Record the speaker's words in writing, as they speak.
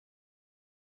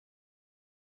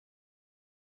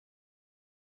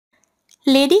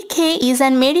Lady K is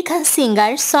an American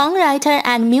singer, songwriter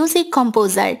and music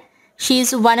composer. She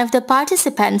is one of the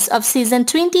participants of season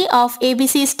 20 of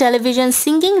ABC's television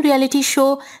singing reality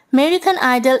show American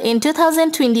Idol in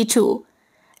 2022.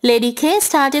 Lady K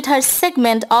started her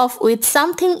segment off with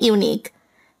something unique.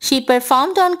 She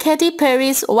performed on Katy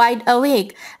Perry's Wide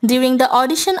Awake during the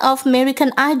audition of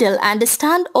American Idol and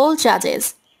stunned all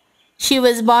judges. She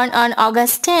was born on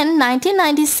August 10,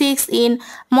 1996 in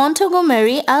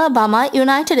Montgomery, Alabama,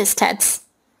 United States.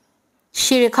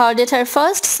 She recorded her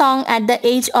first song at the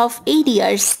age of 8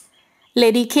 years.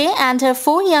 Lady K and her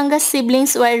 4 younger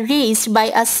siblings were raised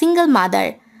by a single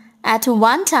mother. At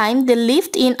one time, they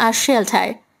lived in a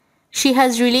shelter. She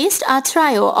has released a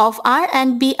trio of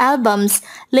R&B albums,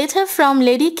 Letter from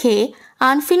Lady K,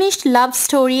 Unfinished Love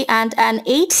Story and an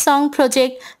 8-song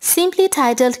project simply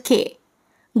titled K.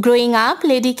 Growing up,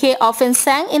 Lady K often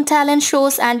sang in talent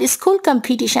shows and school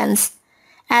competitions.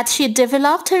 As she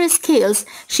developed her skills,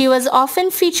 she was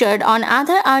often featured on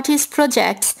other artists'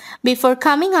 projects before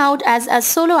coming out as a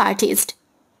solo artist.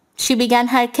 She began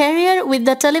her career with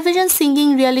the television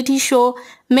singing reality show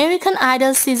American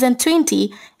Idol Season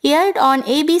 20, aired on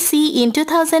ABC in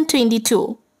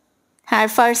 2022. Her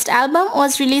first album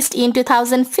was released in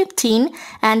 2015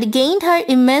 and gained her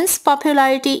immense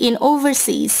popularity in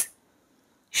overseas.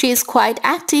 She is quite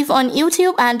active on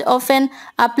YouTube and often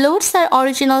uploads her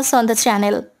originals on the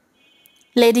channel.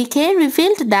 Lady K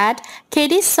revealed that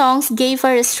Katy's songs gave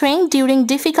her strength during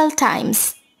difficult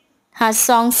times. Her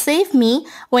song Save Me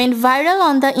went viral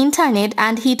on the internet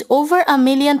and hit over 1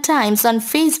 million times on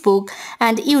Facebook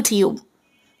and YouTube.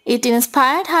 It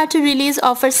inspired her to release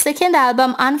her second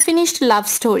album Unfinished Love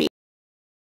Story.